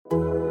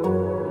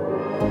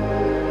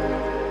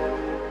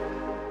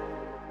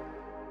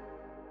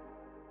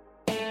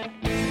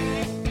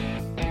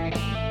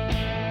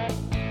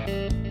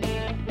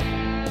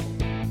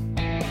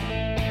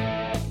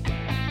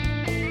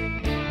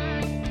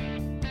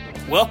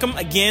Welcome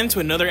again to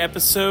another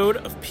episode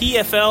of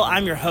PFL.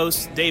 I'm your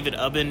host, David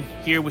Ubben,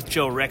 here with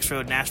Joe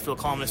Rexroad, Nashville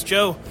columnist.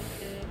 Joe,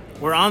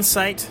 we're on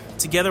site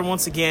together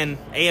once again,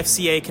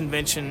 AFCA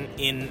convention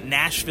in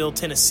Nashville,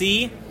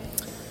 Tennessee.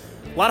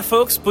 A lot of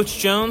folks, Butch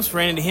Jones,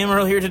 ran into him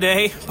earlier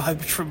today,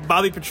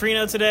 Bobby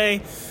Petrino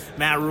today,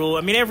 Matt Rule.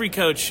 I mean, every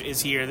coach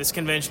is here. This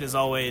convention is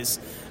always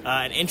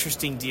an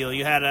interesting deal.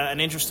 You had an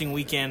interesting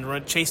weekend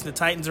chasing the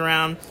Titans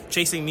around,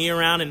 chasing me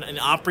around in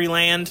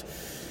Opryland.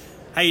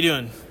 How you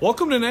doing?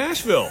 Welcome to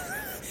Nashville.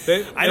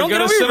 I don't get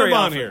over here very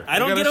often. I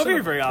don't get over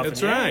here very often.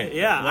 That's right.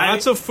 Yeah.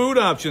 Lots of food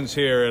options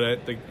here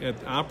at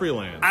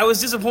Opryland. I was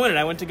disappointed.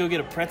 I went to go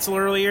get a pretzel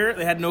earlier.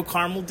 They had no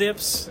caramel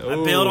dips. I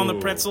bailed on the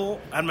pretzel.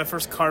 I had my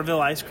first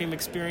Carville ice cream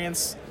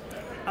experience.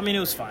 I mean, it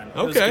was fine. It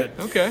was good.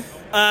 Okay.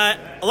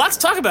 A lot to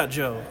talk about,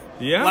 Joe.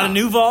 Yeah. A lot of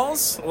new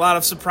Vols. A lot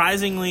of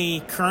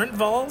surprisingly current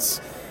Vols.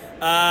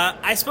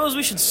 I suppose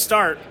we should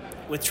start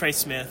with Trey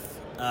Smith.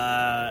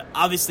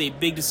 Obviously a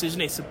big decision,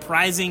 a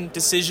surprising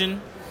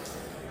decision.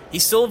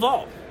 He's still a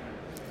Vol.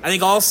 I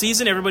think all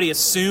season everybody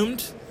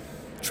assumed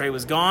Trey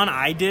was gone.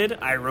 I did.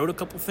 I wrote a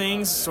couple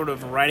things sort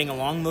of writing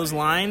along those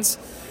lines.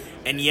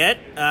 And yet,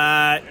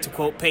 to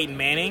quote Peyton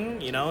Manning,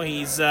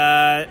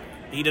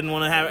 he didn't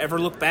want to ever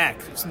look back,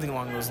 something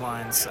along those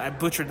lines. I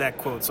butchered that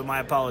quote, so my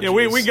apologies.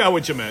 Yeah, we got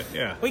what you meant.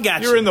 Yeah, we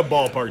got you. You're in the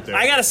ballpark there.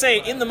 I got to say,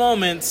 in the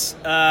moment,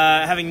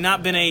 having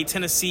not been a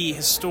Tennessee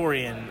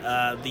historian,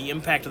 the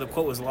impact of the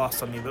quote was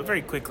lost on me, but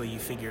very quickly you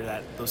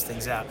figure those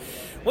things out.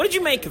 What did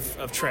you make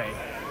of Trey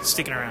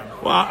sticking around?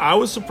 Well, I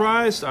was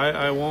surprised.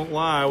 I won't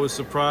lie. I was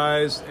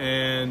surprised,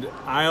 and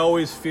I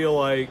always feel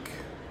like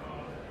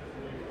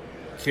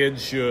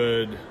kids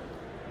should,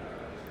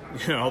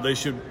 they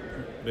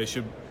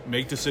should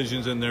make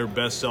decisions in their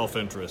best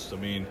self-interest. I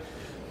mean,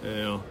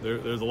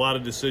 there's a lot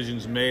of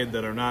decisions made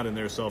that are not in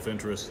their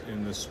self-interest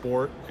in this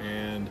sport,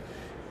 and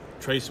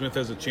Trey Smith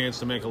has a chance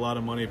to make a lot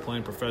of money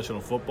playing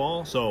professional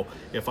football. So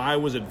if I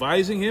was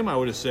advising him, I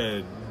would have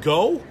said,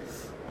 go.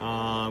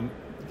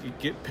 You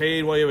get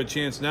paid while you have a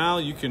chance now.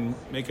 You can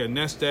make a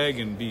nest egg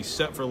and be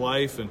set for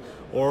life,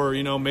 or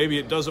maybe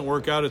it doesn't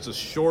work out. It's a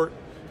short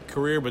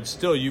career, but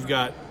still you've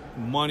got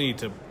money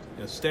to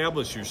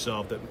establish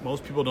yourself that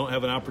most people don't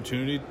have an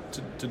opportunity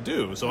to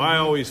do. So I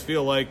always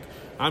feel like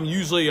I'm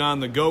usually on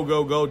the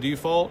go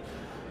default.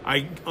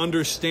 I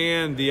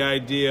understand the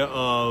idea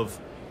of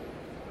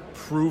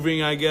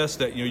proving, I guess,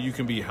 that you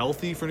can be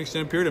healthy for an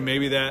extended period, and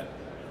maybe that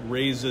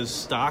raises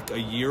stock a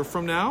year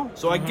from now.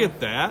 So I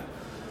get that.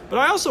 But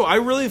I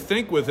really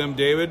think with him,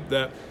 David,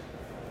 that,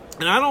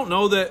 and I don't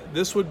know that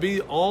this would be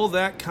all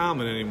that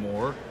common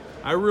anymore.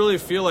 I really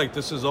feel like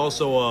this is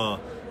also a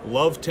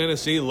love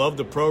Tennessee, love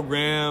the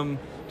program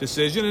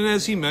decision. And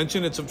as he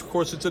mentioned, it's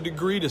a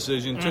degree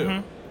decision too.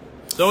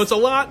 Mm-hmm. So it's a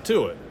lot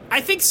to it.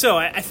 I think so.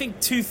 I think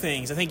two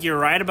things. I think you're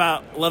right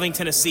about loving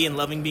Tennessee and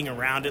loving being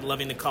around it,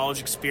 loving the college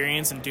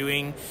experience and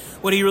doing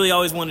what he really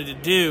always wanted to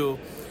do.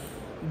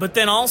 But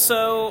then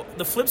also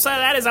the flip side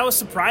of that is I was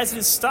surprised at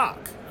his stock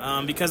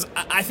because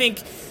I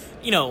think,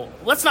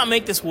 let's not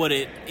make this what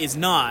it is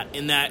not,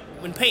 in that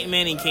when Peyton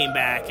Manning came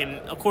back, and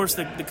of course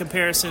the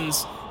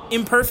comparisons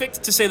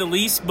imperfect, to say the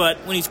least, but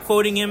when he's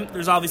quoting him,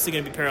 there's obviously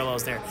going to be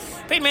parallels there.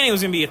 Peyton Manning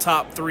was going to be a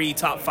top 3,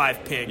 top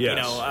 5 pick,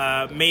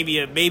 yes.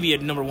 Maybe a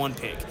number 1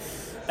 pick.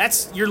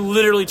 You're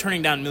literally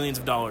turning down millions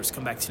of dollars to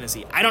come back to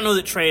Tennessee. I don't know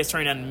that Trey is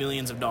turning down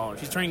millions of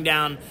dollars. He's turning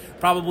down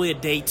probably a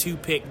day 2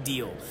 pick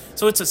deal.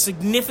 So it's a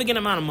significant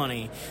amount of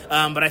money.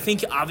 But I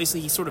think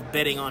obviously he's sort of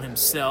betting on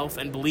himself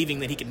and believing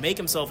that he can make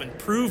himself and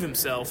prove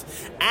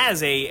himself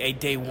as a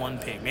day 1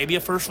 pick, maybe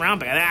a first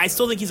round pick. I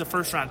still think he's a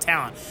first round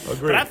talent.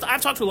 Agreed. But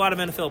I've talked to a lot of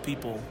NFL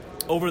people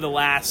over the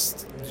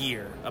last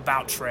year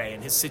about Trey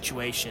and his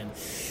situation.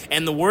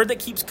 And the word that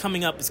keeps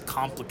coming up is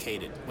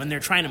complicated when they're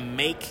trying to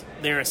make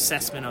their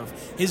assessment of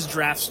his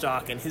draft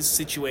stock and his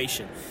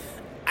situation.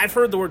 I've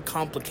heard the word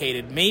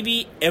complicated.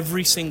 Maybe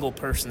every single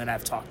person that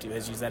I've talked to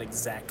has used that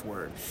exact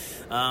word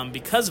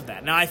because of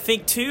that. Now, I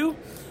think, too,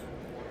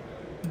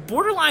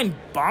 borderline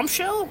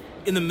bombshell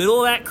in the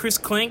middle of that, Chris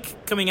Klink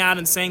coming out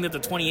and saying that the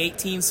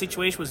 2018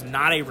 situation was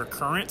not a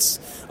recurrence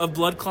of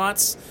blood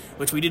clots,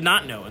 which we did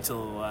not know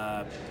until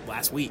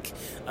last week.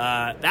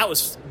 That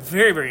was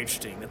very, very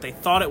interesting that they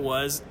thought it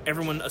was.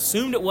 Everyone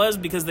assumed it was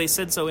because they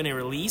said so in a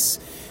release.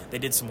 They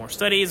did some more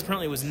studies.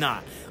 Apparently it was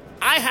not.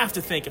 I have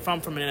to think, if I'm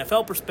from an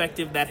NFL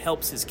perspective, that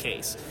helps his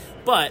case.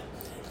 But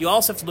you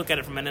also have to look at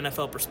it from an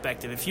NFL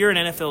perspective. If you're an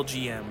NFL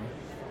GM,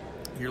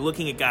 you're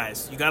looking at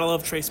guys. You got to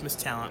love Trey Smith's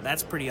talent.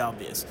 That's pretty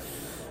obvious.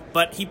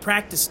 But he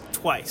practiced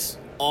twice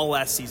all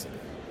last season.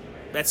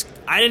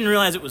 I didn't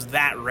realize it was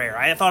that rare.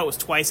 I thought it was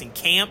twice in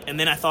camp, and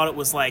then I thought it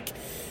was like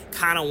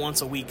kind of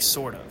once a week,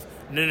 sort of.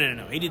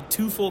 No. He did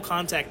 2 full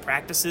contact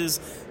practices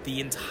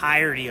the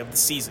entirety of the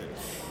season.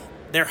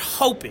 They're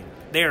hoping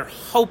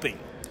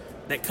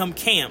that come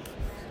camp,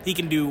 he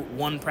can do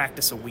 1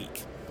 practice a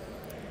week.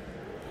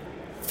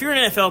 If you're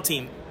an NFL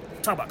team,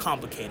 talk about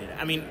complicated.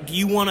 I mean, do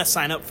you want to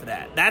sign up for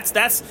that?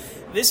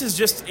 This is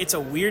just, it's a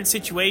weird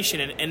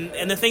situation.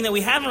 And the thing that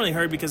we haven't really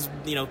heard, because,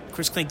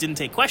 Chris Klink didn't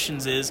take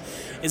questions, is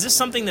this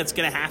something that's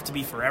going to have to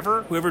be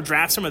forever? Whoever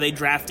drafts him, are they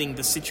drafting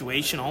the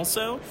situation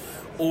also?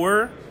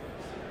 Or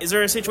is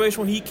there a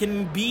situation where he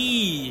can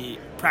be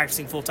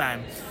practicing full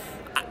time?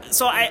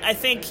 So I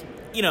think,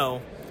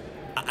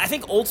 I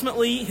think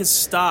ultimately his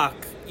stock,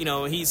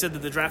 he said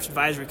that the draft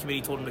advisory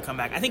committee told him to come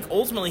back. I think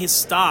ultimately his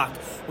stock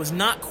was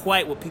not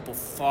quite what people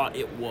thought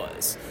it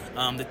was.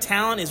 The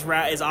talent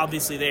is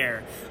obviously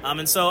there.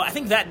 And so I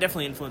think that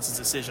definitely influences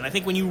the decision. I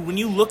think when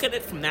you look at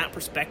it from that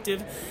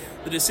perspective,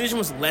 the decision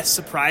was less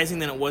surprising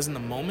than it was in the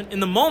moment. In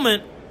the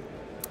moment,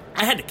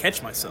 I had to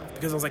catch myself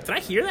because I was like, did I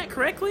hear that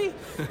correctly?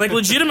 Like,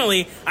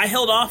 legitimately, I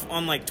held off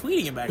on,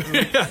 tweeting him back.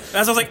 As I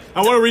was like,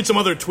 I want to read some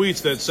other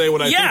tweets that say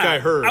what I think I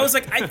heard. I was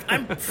like,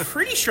 I'm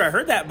pretty sure I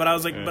heard that, but I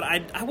was like, but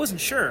I wasn't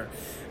sure.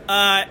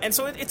 And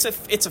so it's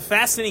a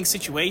fascinating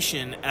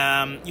situation.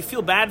 You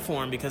feel bad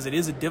for him because it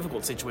is a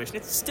difficult situation.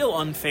 It's still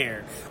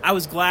unfair. I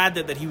was glad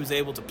that he was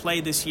able to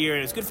play this year,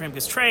 and it's good for him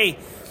because Trey,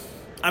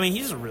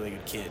 he's a really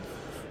good kid.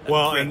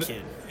 Great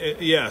kid.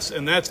 Yes,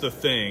 and that's the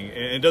thing.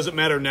 It doesn't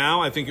matter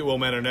now. I think it will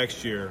matter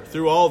next year.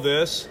 Through all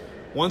this,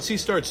 once he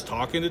starts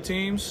talking to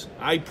teams,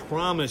 I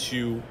promise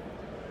you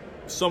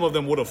some of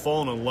them would have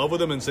fallen in love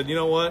with him and said, you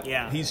know what?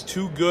 Yeah. He's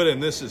too good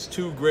and this is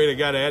too great a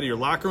guy to add to your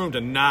locker room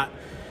to not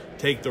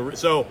take the –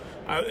 so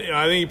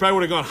I think he probably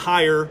would have gone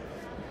higher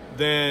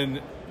than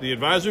the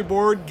advisory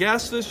board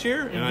guessed this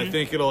year, and I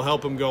think it'll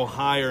help him go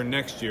higher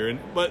next year.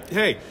 But,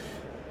 hey,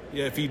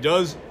 if he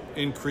does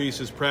increase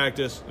his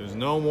practice, there's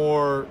no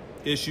more –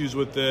 issues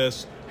with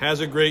this,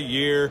 has a great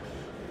year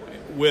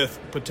with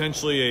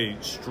potentially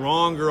a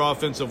stronger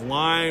offensive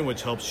line,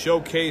 which helps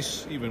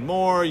showcase even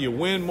more, you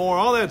win more,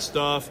 all that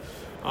stuff,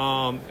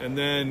 and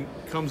then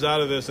comes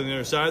out of this on the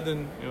other side,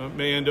 then it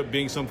may end up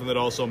being something that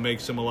also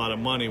makes him a lot of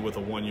money with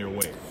a 1-year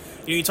wait.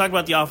 You talk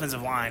about the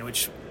offensive line,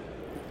 which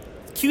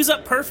cues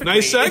up perfectly.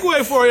 Nice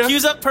segue for you.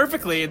 Cues up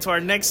perfectly into our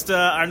next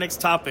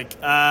topic.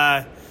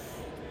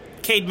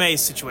 Cade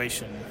Mays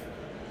situation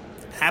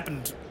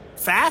happened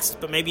fast,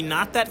 but maybe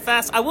not that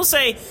fast. I will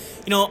say,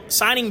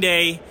 signing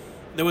day,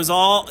 there was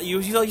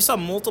you saw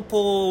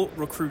multiple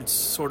recruits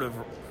sort of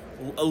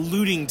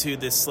alluding to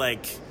this,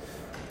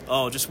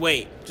 just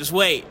wait.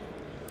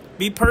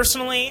 Me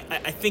personally,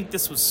 I think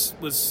this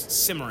was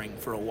simmering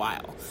for a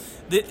while.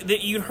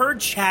 You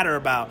heard chatter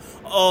about,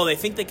 they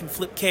think they can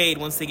flip Cade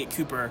once they get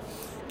Cooper.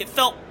 It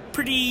felt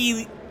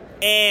pretty,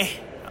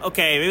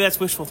 okay, maybe that's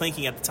wishful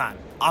thinking at the time.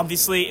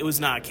 Obviously, it was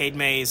not. Cade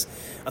Mays,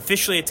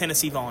 officially a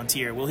Tennessee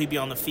Volunteer. Will he be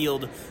on the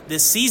field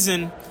this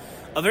season?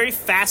 A very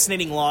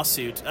fascinating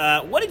lawsuit.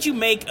 What did you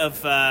make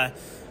of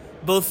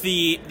both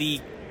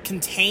the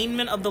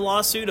containment of the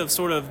lawsuit, of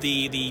sort of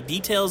the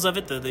details of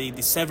it,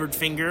 the severed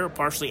finger,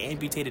 partially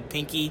amputated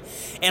pinky,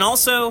 and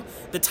also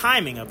the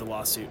timing of the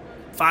lawsuit?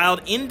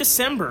 Filed in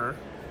December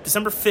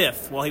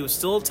 5th, while he was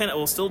still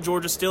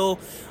Georgia,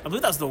 I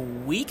believe that was the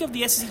week of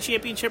the SEC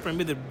Championship, or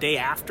maybe the day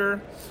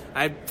after.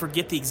 I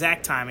forget the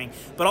exact timing.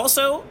 But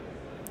also,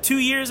 2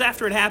 years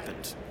after it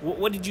happened.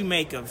 What did you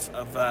make of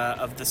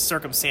the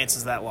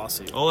circumstances of that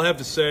lawsuit? All I have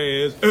to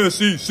say is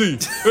SEC.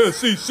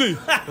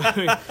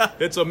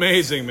 It's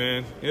amazing,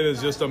 man. It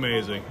is just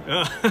amazing.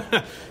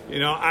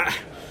 I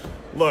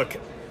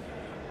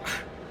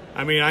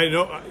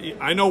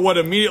know what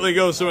immediately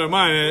goes through my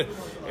mind.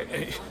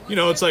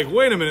 It's like,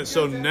 wait a minute.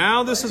 So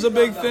now this is a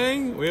big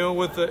thing.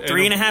 With the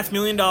 $3.5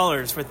 million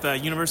with the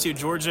University of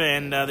Georgia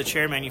and the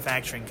Chair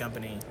Manufacturing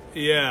Company.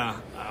 Yeah,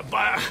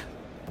 but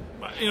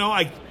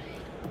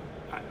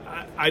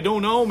I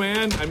don't know,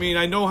 man.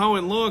 I know how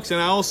it looks, and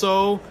I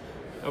also,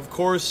 of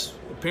course,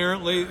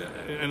 apparently,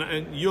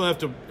 and you'll have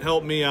to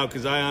help me out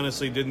because I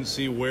honestly didn't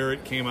see where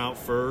it came out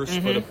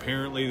first. But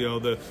apparently,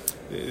 the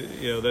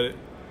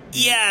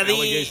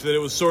allegation that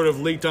it was sort of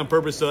leaked on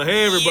purpose to,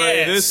 hey,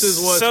 everybody, this is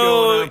what's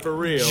going on for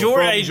real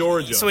from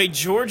Georgia. So a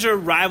Georgia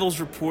Rivals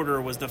reporter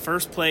was the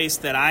first place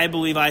that I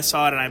believe I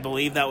saw it, and I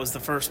believe that was the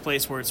first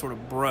place where it sort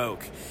of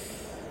broke.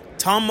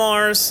 Tom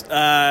Mars,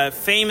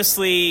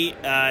 famously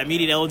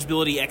immediate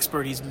eligibility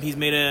expert, he's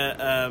made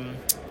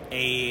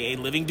a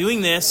living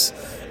doing this.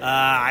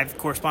 I've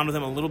corresponded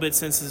with him a little bit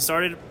since it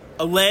started.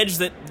 Alleged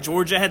that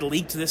Georgia had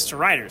leaked this to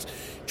writers.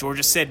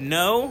 Georgia said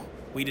no.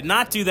 We did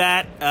not do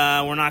that.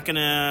 We're not going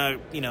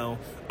to,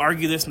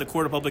 argue this in the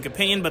court of public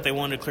opinion, but they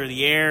wanted to clear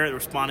the air,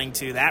 responding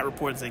to that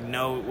report, saying,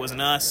 no, it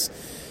wasn't us.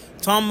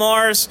 Tom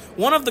Mars,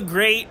 one of the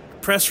great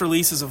press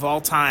releases of all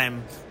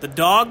time, the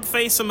dog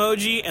face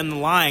emoji and the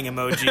lying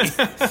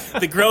emoji,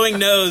 the growing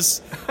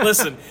nose.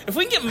 Listen, if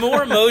we can get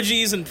more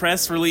emojis and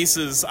press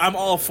releases, I'm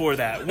all for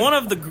that.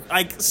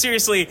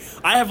 Seriously,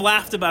 I have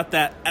laughed about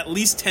that at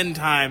least 10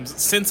 times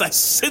since I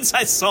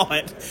saw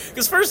it.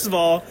 Because first of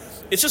all,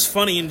 it's just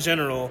funny in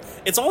general.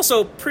 It's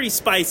also pretty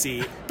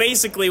spicy.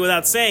 Basically,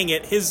 without saying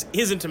it, his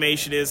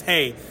intimation is,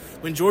 hey,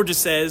 when Georgia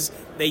says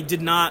they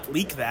did not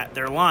leak that,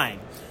 they're lying.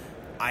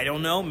 I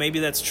don't know. Maybe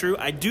that's true.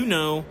 I do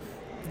know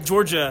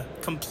Georgia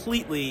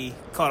completely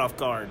caught off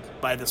guard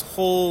by this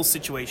whole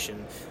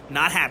situation.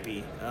 Not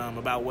happy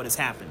about what has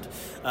happened.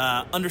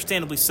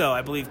 Understandably so.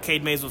 I believe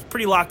Cade Mays was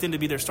pretty locked in to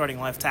be their starting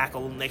left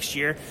tackle next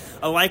year.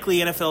 A likely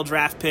NFL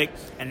draft pick.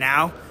 And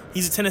now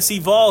he's a Tennessee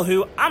Vol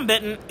who I'm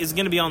betting is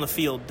going to be on the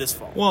field this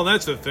fall. Well,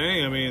 that's the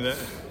thing. I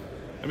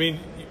mean,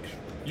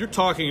 you're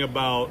talking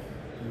about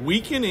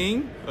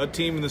weakening a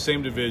team in the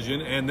same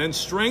division and then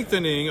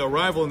strengthening a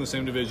rival in the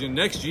same division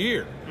next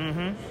year.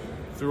 Mm-hmm.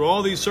 Through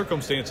all these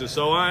circumstances.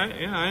 So I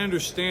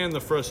understand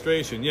the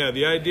frustration. Yeah,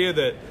 the idea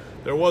that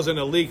there wasn't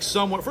a leak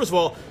somewhere. First of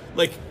all,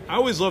 like, I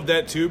always loved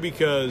that too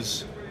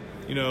because,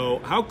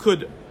 how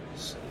could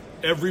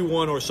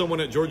everyone or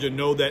someone at Georgia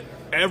know that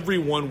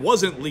everyone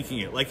wasn't leaking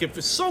it? Like,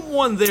 if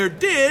someone there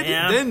did,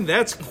 then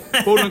that's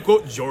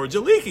quote-unquote Georgia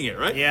leaking it,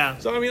 right? Yeah.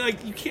 So, I mean,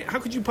 like, you can't. How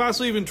could you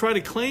possibly even try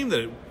to claim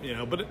that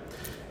but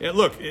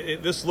look,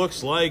 this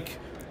looks like...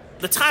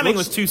 The timing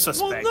was too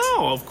suspect. Well,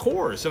 no, of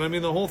course. And, I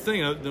mean, the whole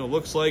thing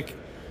looks like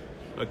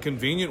a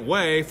convenient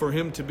way for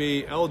him to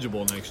be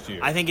eligible next year.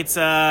 I think it's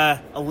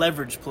a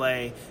leverage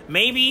play.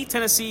 Maybe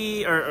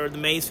Tennessee or the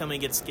Mays family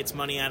gets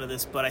money out of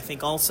this, but I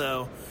think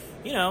also,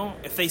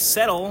 if they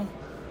settle,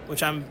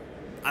 which I'm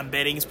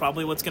betting is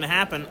probably what's going to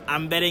happen,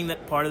 I'm betting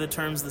that part of the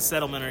terms of the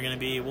settlement are going to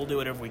be we'll do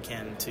whatever we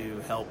can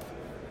to help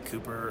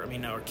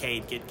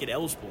Cade get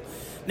eligible.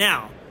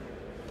 Now,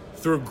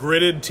 through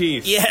gritted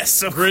teeth.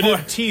 Yes, of gritted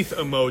course. Teeth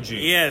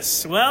emoji.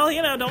 Yes. Well,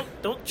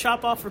 don't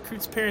chop off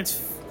recruits' parents'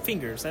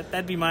 fingers.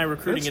 That'd be my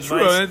recruiting That's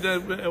advice.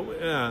 True.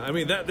 Yeah, I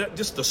mean that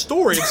just the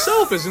story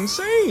itself is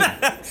insane.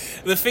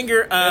 The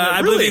finger,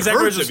 I really believe the exact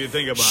hurts words if you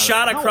think about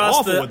shot it. How across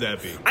awful the. would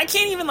that be? I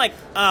can't even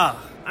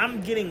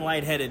I'm getting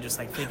lightheaded just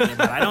thinking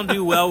about it. I don't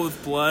do well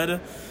with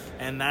blood,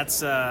 and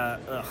that's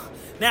ugh.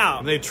 Now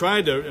and they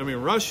tried to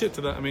rush it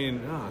to the.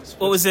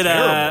 What was it?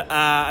 Terrible.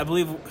 I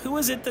believe who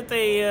was it that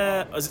they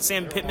was it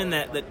Sam Pittman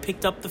that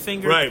picked up the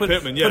finger? Right, put,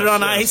 Pittman. Put it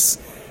on ice.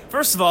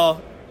 First of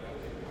all,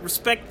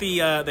 respect the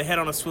head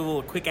on a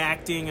swivel, quick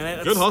acting.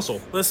 Good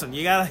hustle. Listen,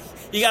 you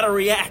gotta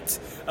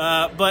react.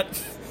 But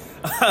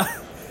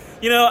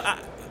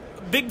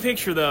big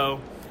picture though,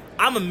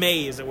 I'm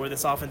amazed at where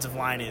this offensive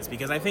line is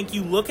because I think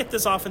you look at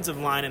this offensive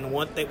line and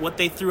what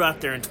they threw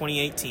out there in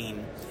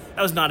 2018.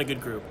 That was not a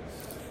good group.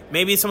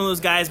 Maybe some of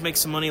those guys make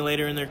some money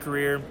later in their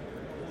career.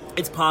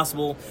 It's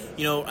possible.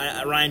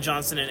 Ryan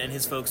Johnson and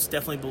his folks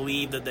definitely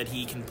believe that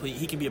he can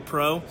be a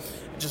pro,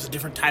 just a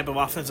different type of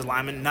offensive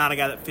lineman, not a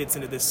guy that fits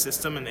into this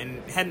system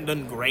and hadn't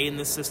done great in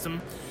this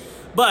system.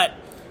 But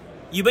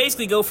you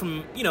basically go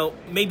from,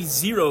 maybe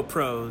 0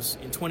 pros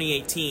in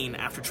 2018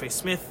 after Trey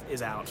Smith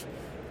is out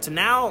to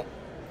now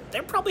they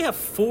probably have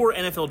 4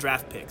 NFL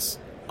draft picks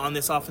on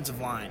this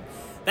offensive line.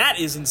 That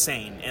is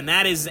insane, and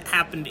that has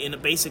happened in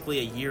basically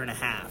a year and a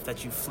half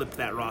that you flipped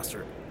that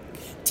roster.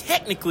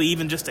 Technically,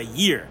 even just a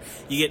year.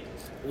 You get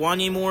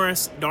Wanya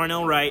Morris,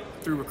 Darnell Wright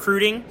through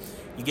recruiting.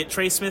 You get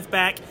Trey Smith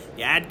back.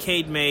 You add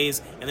Cade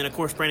Mays, and then of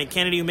course Brandon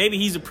Kennedy. Maybe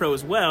he's a pro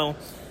as well.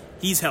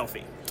 He's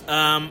healthy.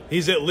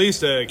 He's at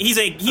least a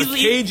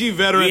cagey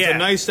veteran. Yeah. It's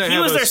nice to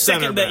have a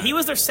center back. He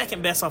was their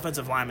second best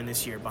offensive lineman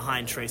this year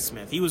behind Trey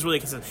Smith. He was really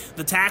consistent.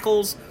 The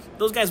tackles,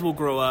 those guys will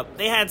grow up.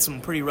 They had some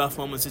pretty rough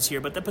moments this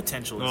year, but the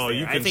potential is there.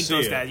 You can I think see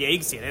those it. guys, you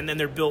can see it, and then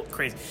they're built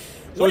crazy.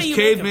 So is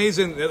Cade Mays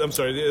I'm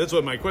sorry, that's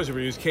what my question for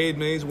you is. Cade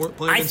Mays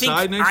playing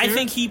inside next year? I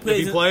think he plays.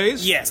 If he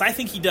plays? Yes, I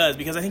think he does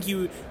because I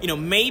think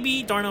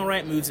maybe Darnell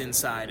Wright moves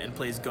inside and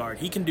plays guard.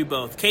 He can do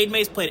both. Cade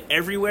Mays played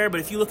everywhere,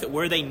 but if you look at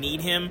where they need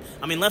him,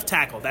 left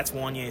tackle, that's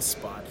Wanya's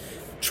spot.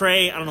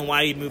 Trey, I don't know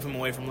why you'd move him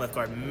away from left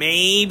guard.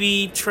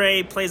 Maybe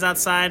Trey plays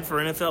outside for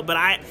NFL, but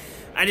I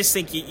just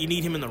think you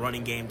need him in the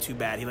running game too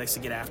bad. He likes to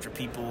get after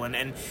people.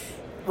 And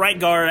right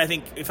guard, I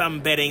think if I'm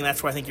betting,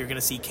 that's where I think you're going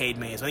to see Cade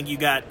Mays. I think you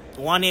got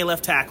Wanya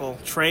left tackle,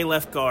 Trey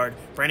left guard,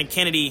 Brandon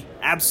Kennedy,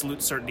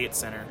 absolute certainty at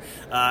center.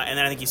 And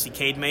then I think you see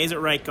Cade Mays at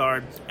right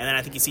guard, and then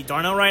I think you see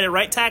Darnell Wright at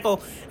right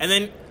tackle, and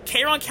then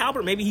K'Ron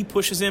Calvert, maybe he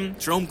pushes him.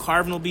 Jerome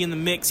Carvin will be in the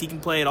mix. He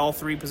can play at all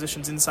 3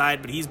 positions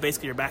inside, but he's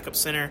basically your backup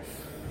center.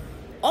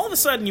 All of a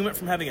sudden, you went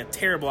from having a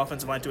terrible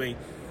offensive line to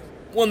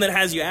one that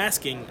has you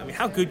asking,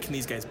 how good can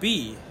these guys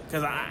be?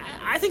 Because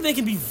I think they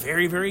can be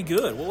very, very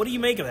good. What do you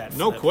make of that?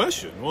 No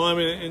question. Well,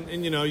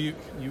 you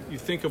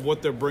think of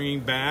what they're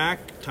bringing back.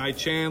 Ty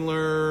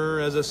Chandler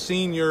as a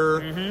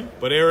senior,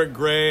 but Eric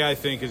Gray, I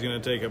think, is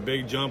going to take a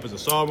big jump as a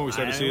sophomore. We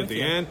started to see it at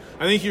the end.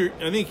 I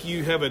think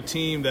you have a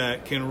team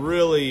that can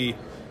really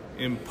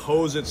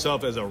impose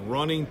itself as a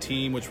running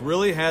team, which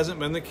really hasn't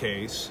been the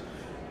case.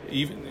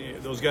 Even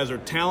those guys are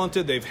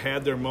talented. They've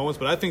had their moments,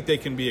 but I think they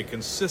can be a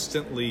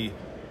consistently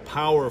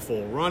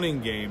powerful running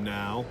game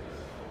now.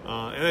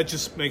 And that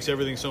just makes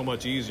everything so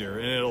much easier.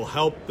 And it'll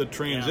help the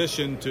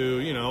transition to,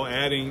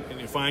 adding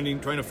and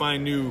trying to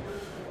find new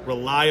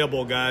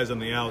reliable guys on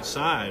the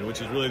outside,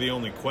 which is really the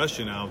only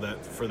question now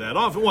for that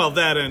offense. Well,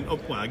 that and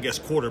I guess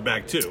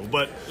quarterback too.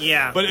 But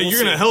you're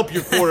going to help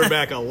your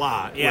quarterback a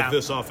lot with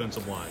this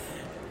offensive line.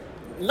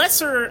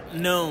 Lesser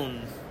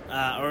known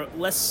or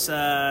less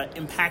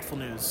impactful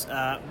news.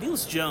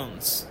 Velus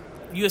Jones,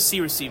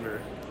 USC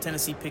receiver.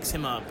 Tennessee picks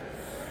him up.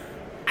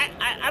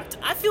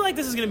 I feel like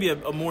this is going to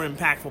be a more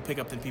impactful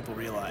pickup than people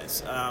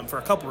realize for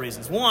a couple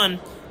reasons. One,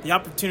 the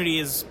opportunity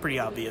is pretty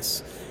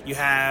obvious. You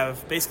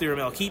have basically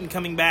Ramel Keaton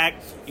coming back.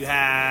 You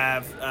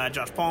have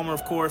Josh Palmer,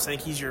 of course. I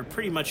think he's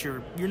pretty much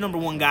your number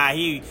one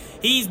guy.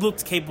 He's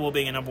looked capable of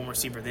being a number one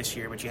receiver this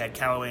year, but you had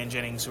Callaway and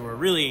Jennings, who are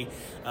really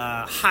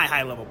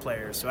high level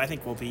players. So I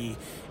think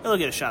they'll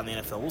get a shot in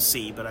the NFL. We'll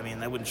see, but I mean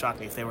that wouldn't shock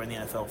me if they were in the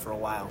NFL for a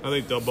while. I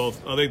think they'll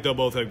both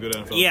have good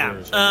NFL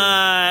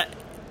players.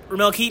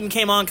 Ramel Keaton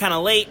came on kind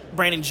of late.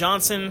 Brandon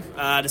Johnson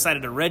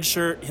decided to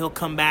redshirt. He'll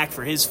come back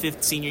for his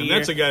fifth senior year.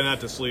 That's a guy not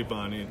to sleep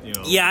on.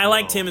 Yeah, I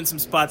liked him in some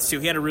spots too.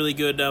 He had a really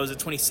good. Was it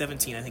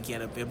 2017? I think he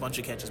had a bunch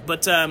of catches.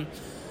 But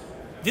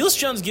Velus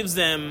Jones gives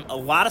them a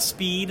lot of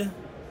speed,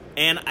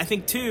 and I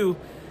think too,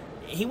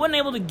 he wasn't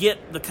able to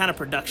get the kind of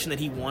production that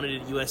he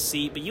wanted at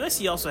USC. But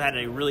USC also had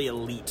a really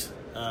elite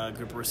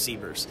group of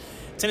receivers.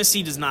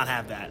 Tennessee does not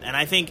have that, and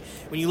I think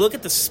when you look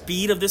at the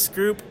speed of this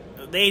group,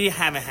 they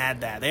haven't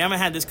had that. They haven't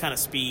had this kind of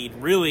speed,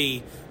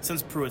 really,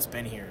 since Pruitt's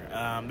been here.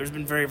 There's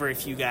been very, very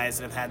few guys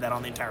that have had that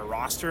on the entire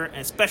roster, and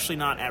especially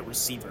not at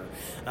receiver.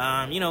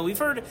 We've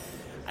heard...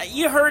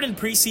 You heard in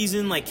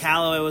preseason, like,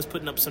 Callaway was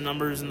putting up some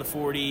numbers in the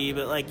 40,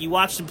 but, like, you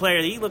watched him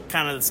play, he looked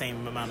kind of the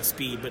same amount of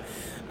speed. But,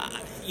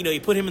 you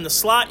put him in the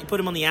slot, you put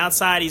him on the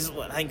outside, he's,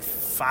 I think,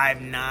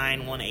 5'9",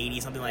 180,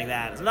 something like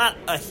that. It's not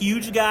a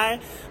huge guy,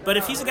 but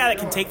if he's a guy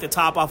that can take the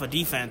top off of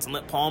defense and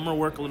let Palmer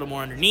work a little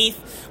more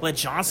underneath, let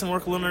Johnson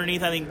work a little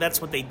underneath, I think that's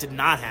what they did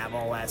not have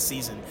all last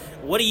season.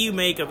 What do you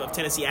make of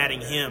Tennessee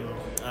adding him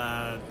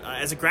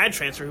as a grad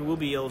transfer who will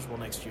be eligible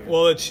next year?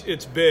 Well,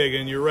 it's big,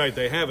 and you're right.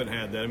 They haven't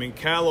had that. I mean,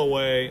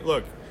 Callaway,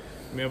 look,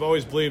 I've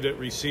always believed at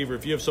receiver,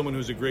 if you have someone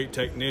who's a great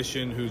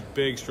technician, who's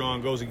big,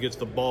 strong, goes and gets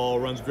the ball,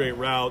 runs great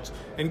routes,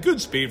 and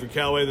good speed for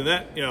Callaway,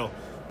 then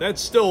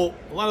that's still,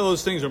 a lot of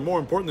those things are more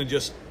important than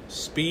just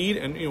speed.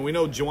 And, we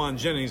know Juwan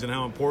Jennings and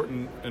how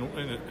important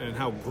and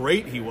how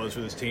great he was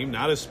for this team,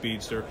 not a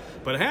speedster.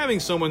 But having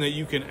someone that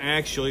you can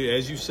actually,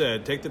 as you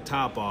said, take the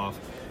top off,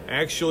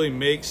 actually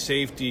make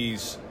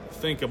safeties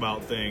think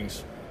about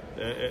things,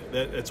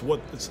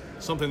 it's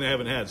something they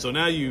haven't had. So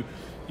now you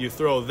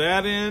throw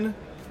that in.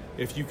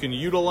 If you can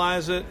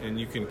utilize it and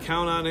you can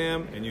count on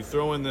him and you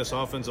throw in this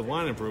offensive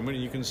line improvement,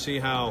 and you can see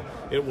how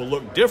it will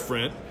look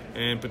different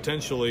and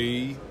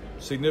potentially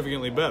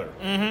significantly better.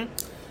 Mm-hmm.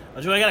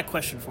 Well, Joe, I got a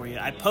question for you.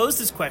 I posed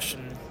this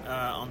question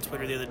on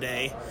Twitter the other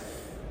day.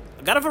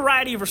 I got a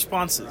variety of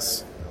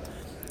responses.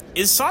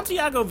 Is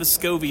Santiago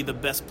Vescovi the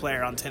best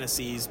player on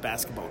Tennessee's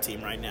basketball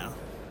team right now?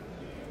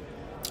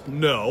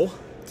 No.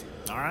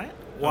 All right.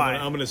 Why?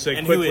 I'm going to say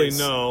and quickly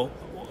no.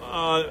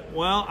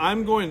 Well,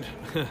 I'm going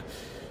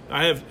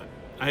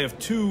I have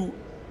two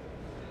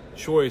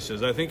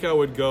choices. I think I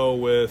would go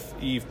with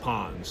Yves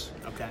Pons.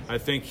 Okay. I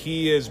think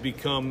he has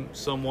become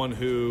someone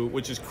who,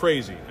 which is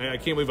crazy. I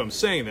can't believe I'm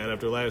saying that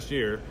after last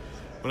year,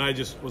 when I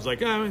just was like,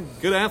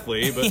 good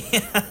athlete. But,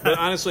 yeah. But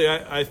honestly,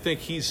 I think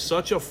he's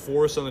such a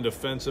force on the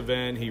defensive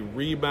end. He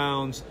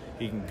rebounds.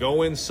 He can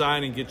go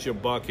inside and get you a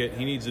bucket.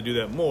 He needs to do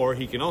that more.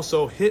 He can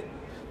also hit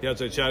the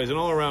outside shot. He's an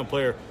all-around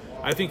player.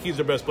 I think he's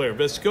their best player.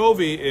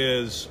 Vescovi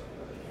is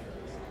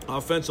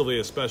offensively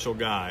a special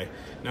guy.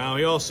 Now,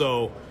 he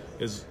also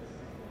is...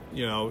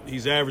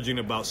 he's averaging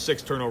about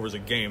 6 turnovers a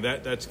game.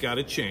 That's got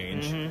to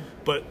change. Mm-hmm.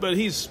 But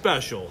he's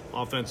special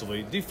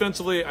offensively.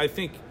 Defensively, I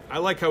think I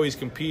like how he's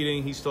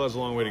competing. He still has a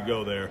long way to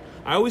go there.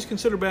 I always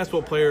consider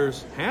basketball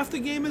players, half the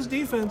game is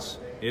defense.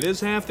 It is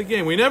half the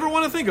game. We never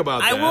want to think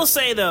about that. I will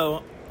say,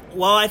 though,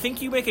 while I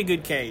think you make a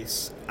good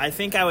case, I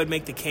think I would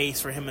make the case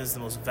for him as the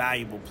most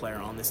valuable player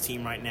on this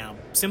team right now,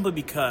 simply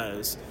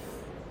because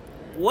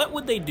what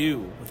would they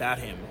do without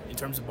him in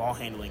terms of ball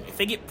handling? If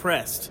they get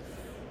pressed,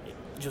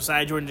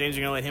 Josiah Jordan-James,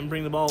 you're going to let him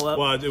bring the ball up?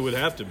 Well, it would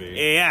have to be.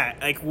 Yeah,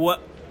 like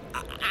what?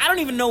 I don't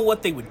even know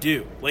what they would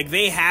do. Like,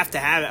 they have to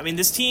have it. I mean,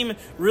 this team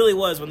really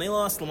was, when they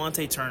lost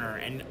Lamonte Turner,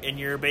 and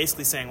you're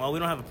basically saying, well, we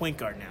don't have a point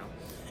guard now.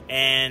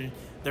 And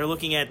they're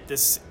looking at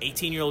this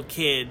 18-year-old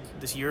kid,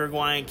 this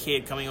Uruguayan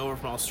kid coming over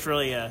from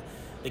Australia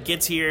that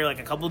gets here like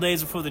a couple of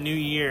days before the new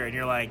year, and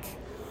you're like,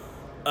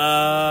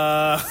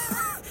 are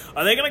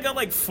they going to go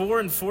like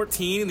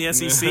 4-14 in the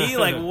SEC?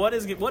 Like, what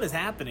is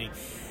happening?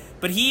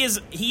 But he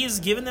is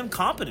given them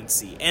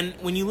competency. And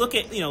when you look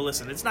at,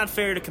 listen, it's not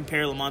fair to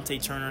compare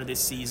Lamonte Turner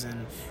this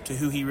season to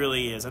who he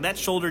really is. And that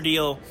shoulder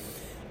deal,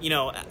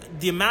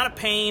 the amount of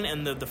pain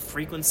and the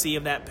frequency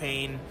of that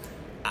pain,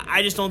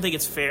 I just don't think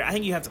it's fair. I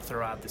think you have to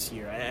throw out this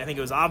year. I think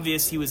it was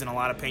obvious he was in a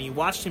lot of pain. You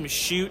watched him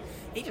shoot,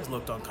 he just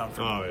looked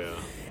uncomfortable. Oh, yeah.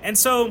 And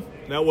so...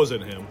 That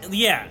wasn't him.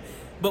 Yeah.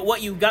 But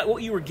what you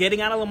were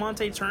getting out of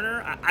Lamonte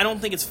Turner, I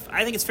think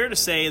it's fair to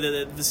say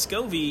that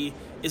Vescovi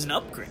is an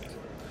upgrade.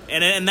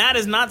 And that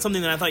is not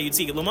something that I thought you'd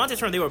see. Lamonte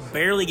Turner, they were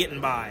barely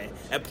getting by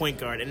at point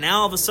guard. And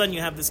now all of a sudden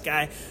you have this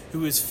guy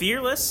who is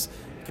fearless,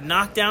 can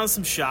knock down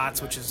some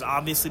shots, which has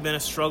obviously been a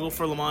struggle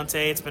for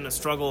Lamonte. It's been a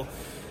struggle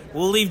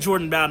We'll leave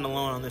Jordan Bowden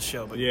alone on this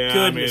show, but Yeah,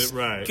 goodness,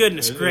 right.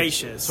 goodness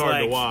gracious. It's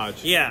hard to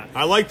watch. Yeah.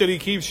 I like that he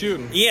keeps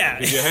shooting. Yeah.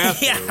 'Cause you have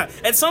to. Yeah.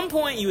 At some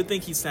point, you would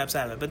think he snaps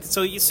out of it. But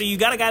so you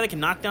got a guy that can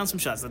knock down some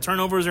shots. The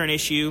turnovers are an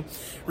issue.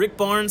 Rick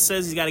Barnes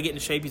says he's got to get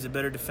into shape. He's a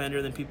better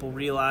defender than people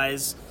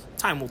realize.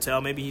 Time will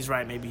tell. Maybe he's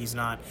right. Maybe he's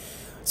not.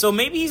 So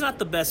maybe he's not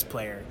the best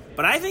player,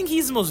 but I think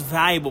he's the most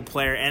valuable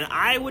player, and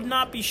I would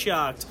not be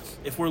shocked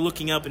if we're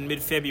looking up in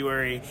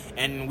mid-February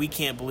and we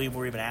can't believe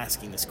we're even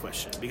asking this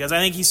question, because I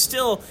think you're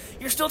still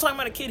talking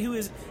about a kid who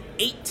is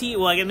 18,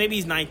 well, again, maybe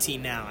he's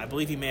 19 now. I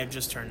believe he may have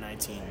just turned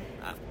 19.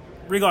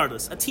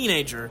 Regardless, a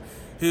teenager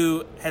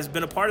who has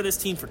been a part of this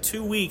team for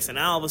 2 weeks, and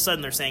now all of a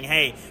sudden they're saying,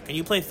 hey, can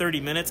you play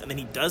 30 minutes? And then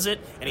he does it,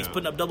 and he's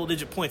putting up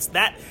double-digit points.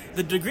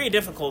 The degree of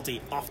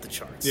difficulty, off the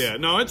charts. Yeah,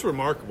 no, it's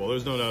remarkable.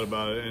 There's no doubt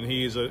about it. And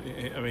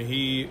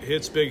he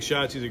hits big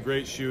shots. He's a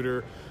great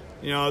shooter.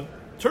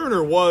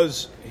 Turner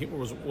was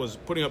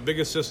putting up big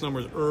assist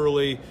numbers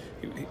early.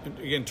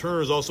 Again,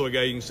 Turner is also a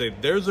guy you can say,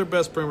 there's their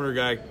best perimeter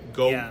guy,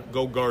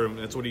 go guard him.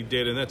 That's what he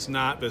did, and that's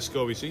not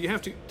Vescovi. So you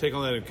have to take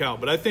all that into account.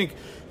 But I think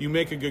you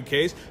make a good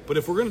case. But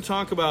if we're going to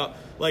talk about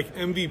like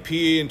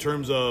MVP in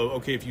terms of,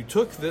 okay, if you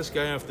took this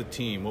guy off the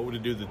team, what would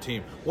it do to the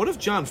team? What if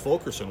John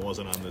Fulkerson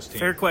wasn't on this team?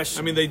 Fair question.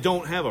 I mean, they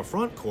don't have a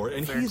front court,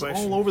 and he's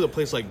question. all over the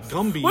place like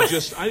Gumby.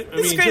 Just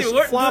crazy.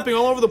 Flopping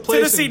all over the place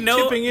Tennessee, and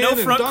tipping in no and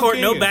front dunking. court,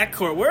 no back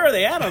court. Where are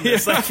they at on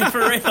this? Like,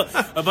 for real.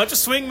 A bunch of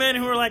swingmen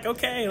who are like,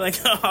 okay, like,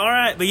 all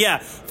right. But yeah,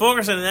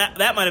 Fulkerson,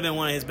 that might have been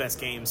one of his best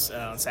games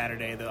on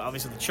Saturday.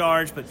 Obviously the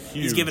charge, but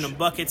he's giving them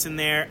buckets in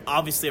there.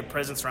 Obviously a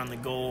presence around the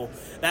goal.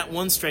 That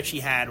one stretch he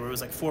had where it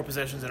was like 4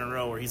 possessions in a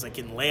row where he's like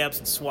getting layups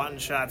and swatting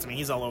shots. I mean,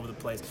 he's all over the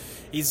place.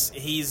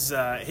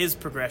 His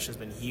progression has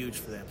been huge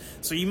for them.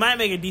 So you might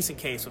make a decent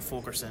case with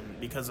Fulkerson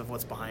because of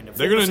what's behind him.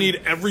 They're going to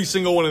need every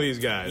single one of these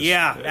guys.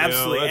 Yeah,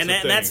 absolutely.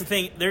 That's the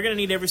thing. They're going to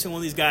need every single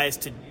one of these guys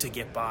to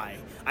get by.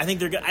 I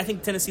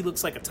think Tennessee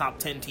looks like a top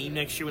 10 team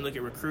next year when we look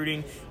at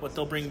recruiting, what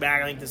they'll bring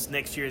back. I think this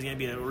next year is going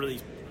to be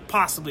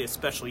possibly a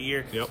special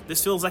year. Yep.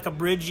 This feels like a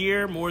bridge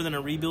year more than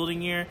a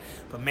rebuilding year.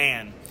 But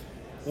man,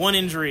 one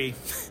injury,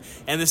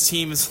 and this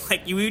team is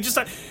like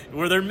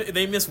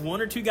they miss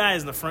 1 or 2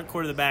 guys in the front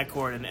court or the back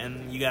court,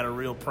 and you got a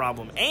real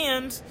problem.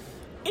 And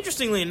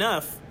interestingly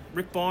enough,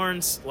 Rick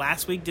Barnes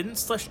last week didn't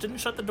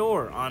shut the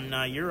door on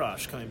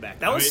Urash coming back.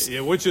 That was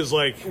which is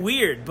like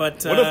weird.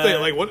 But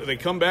what if they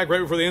come back right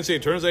before the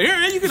NCAA tournament? Say, here,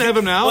 you can have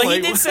him now. Well,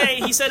 he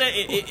said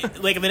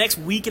like in the next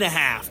week and a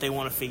half they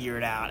want to figure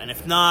it out, and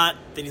if not,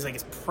 then he's like,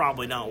 it's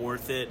probably not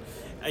worth it.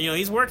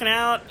 He's working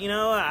out.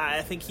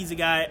 I think he's a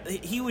guy.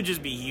 He would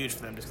just be huge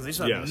for them just because they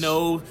just have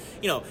no.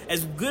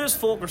 As good as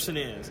Fulkerson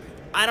is,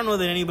 I don't know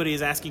that anybody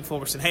is asking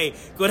Fulkerson, hey,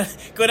 go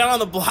down on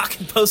the block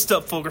and post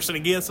up Fulkerson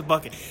and get us a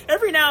bucket.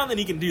 Every now and then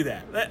he can do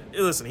that.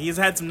 Listen, he's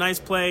had some nice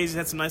plays. He's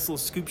had some nice little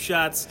scoop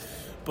shots.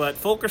 But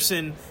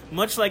Fulkerson,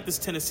 much like this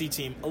Tennessee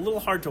team, a little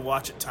hard to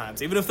watch at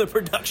times, even if the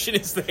production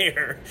is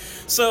there.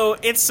 So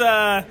it's,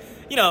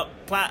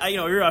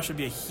 Urash would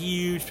be a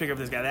huge pickup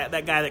for this guy.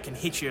 That guy that can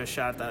hit you a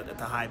shot at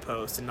the high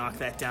post and knock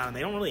that down. And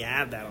they don't really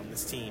have that on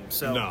this team.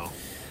 So no.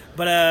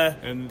 But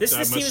I'm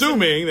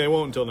assuming they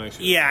won't until next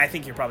year. Yeah, I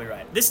think you're probably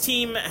right. This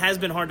team has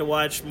been hard to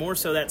watch. More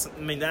so that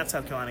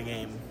South Carolina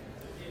game.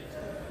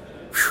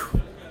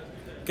 Whew.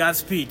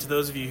 Godspeed to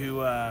those of you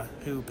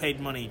who paid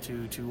money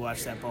to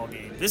watch that ball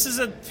game. This is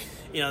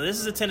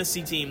a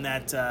Tennessee team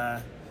that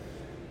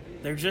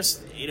they're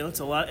just it's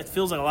a lot. It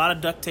feels like a lot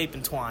of duct tape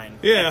and twine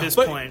at this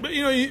point. But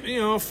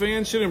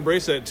fans should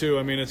embrace that too.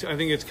 I mean, I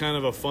think it's kind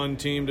of a fun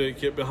team to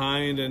get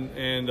behind,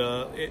 and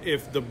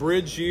if the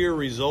bridge year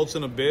results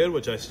in a bid,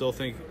 which I still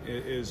think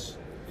is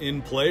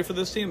in play for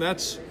this team,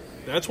 that's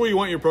where you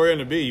want your program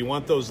to be. You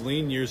want those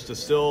lean years to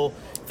still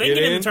get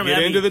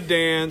into the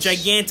dance.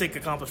 Gigantic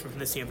accomplishment from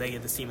this team if they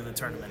get this team in the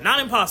tournament. Not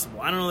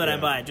impossible. I don't know that I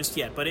buy it just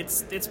yet, but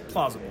it's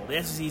plausible.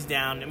 The SEC's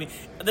down. I mean,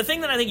 the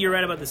thing that I think you're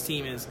right about this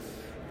team is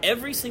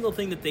every single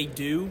thing that they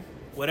do,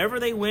 whatever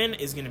they win,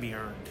 is going to be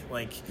earned.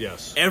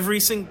 Yes.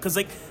 Every single, because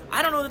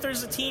I don't know that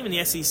there's a team in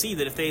the SEC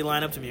that if they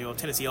line up to me,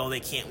 Tennessee,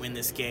 they can't win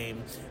this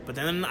game. But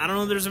then I don't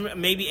know. There's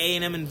maybe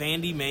A&M and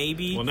Vandy,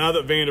 maybe. Well, now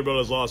that Vanderbilt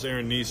has lost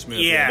Aaron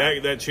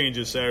Neesmith, that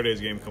changes Saturday's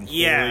game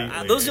completely.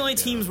 Yeah, those are the only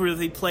teams where if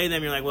they play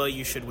them, you're like, well,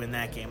 you should win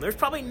that game. There's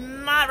probably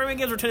not very many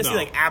games where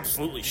Tennessee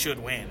absolutely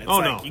should win. It's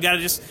no. You got to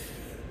just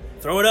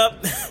throw it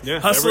up,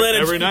 hustle it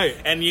every night,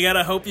 and you got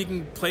to hope you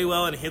can play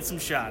well and hit some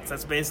shots.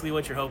 That's basically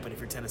what you're hoping if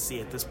you're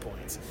Tennessee at this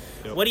point.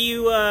 Yep. What do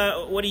you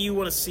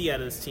want to see out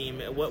of this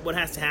team? What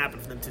has to happen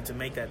for them to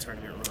make that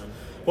tournament run?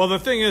 Well,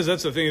 that's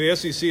the thing. The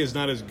SEC is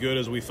not as good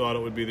as we thought it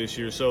would be this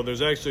year, so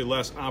there's actually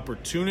less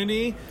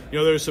opportunity.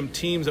 There's some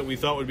teams that we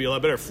thought would be a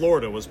lot better.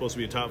 Florida was supposed to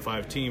be a top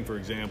 5 team, for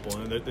example,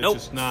 and that's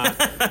just not.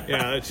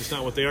 It's just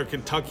not what they are.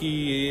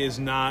 Kentucky is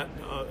not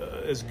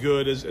as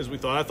good as we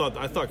thought.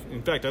 I thought.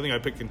 In fact, I think I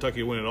picked Kentucky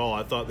to win it all.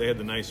 I thought they had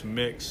the nice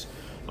mix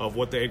of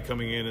what they had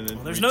coming in, and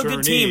then there's no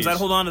good teams. I'd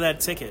hold on to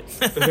that ticket.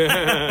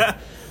 But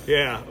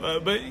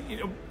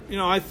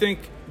I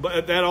think,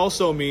 but that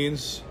also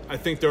means I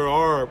think there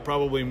are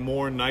probably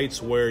more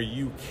nights where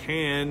you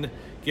can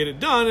get it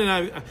done.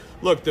 And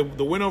look, the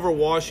win over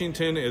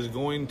Washington is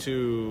going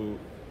to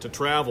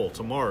travel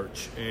to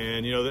March,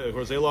 and of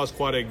course they lost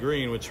Quade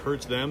Green, which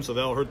hurts them, so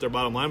that'll hurt their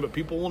bottom line. But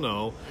people will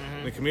know.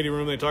 In the committee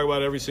room, they talk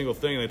about every single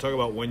thing. They talk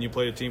about when you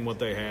played a team, what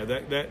they had.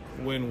 That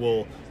win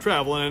will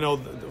travel, and I know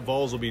the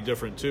Vols will be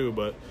different too.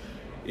 But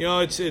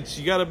it's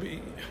you got to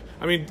be.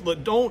 I mean,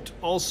 don't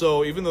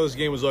also, even though this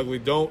game was ugly,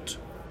 don't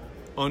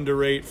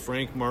underrate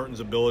Frank Martin's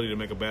ability to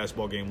make a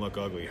basketball game look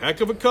ugly.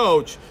 Heck of a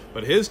coach,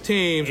 but his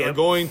teams are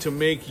going to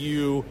make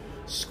you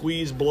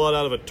squeeze blood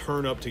out of a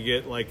turnip to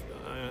get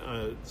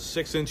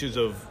 6 inches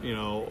of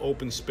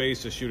open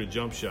space to shoot a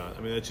jump shot.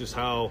 I mean, that's just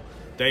how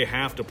they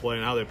have to play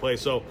and how they play.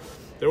 So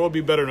there will be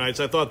better nights.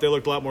 I thought they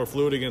looked a lot more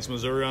fluid against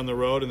Missouri on the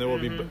road, and there will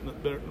be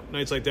better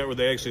nights like that where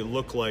they actually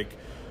look like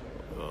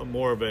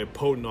more of a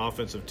potent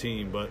offensive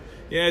team. But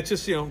yeah, it's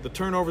just the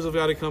turnovers have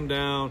got to come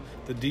down.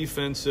 The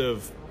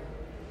defensive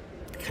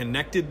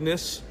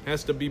connectedness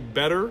has to be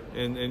better,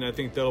 and I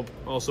think that'll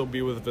also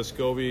be with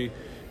Vescovi,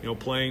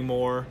 playing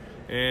more.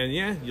 And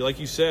yeah, like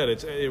you said,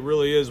 it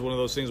really is one of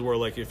those things where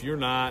if you're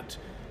not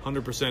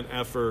 100%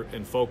 effort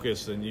and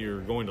focus, then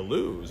you're going to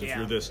lose. If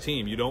you're this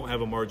team, you don't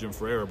have a margin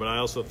for error. But I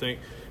also think,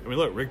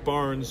 look, Rick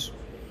Barnes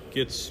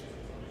gets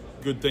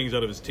good things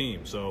out of his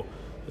team, so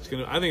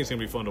I think it's gonna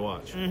be fun to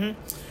watch.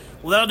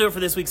 Well, that'll do it for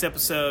this week's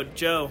episode.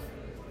 Joe,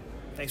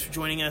 thanks for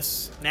joining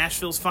us.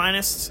 Nashville's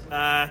finest.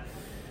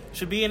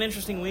 Should be an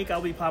interesting week.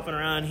 I'll be popping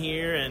around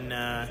here, and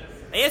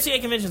the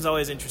AFCA convention is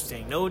always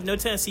interesting. No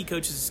Tennessee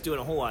coaches doing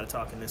a whole lot of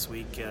talking this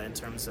week in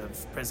terms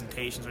of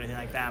presentations or anything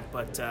like that,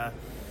 but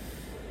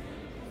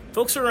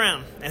folks are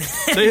around.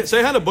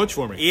 say hi to Butch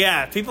for me.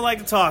 Yeah, people like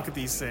to talk at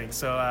these things,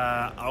 so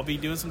I'll be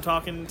doing some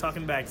talking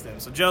back to them.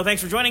 So, Joe,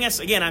 thanks for joining us.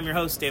 Again, I'm your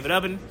host, David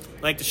Ubben.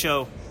 Like the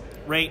show,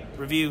 rate,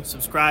 review,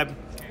 subscribe.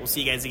 We'll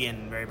see you guys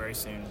again very, very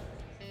soon.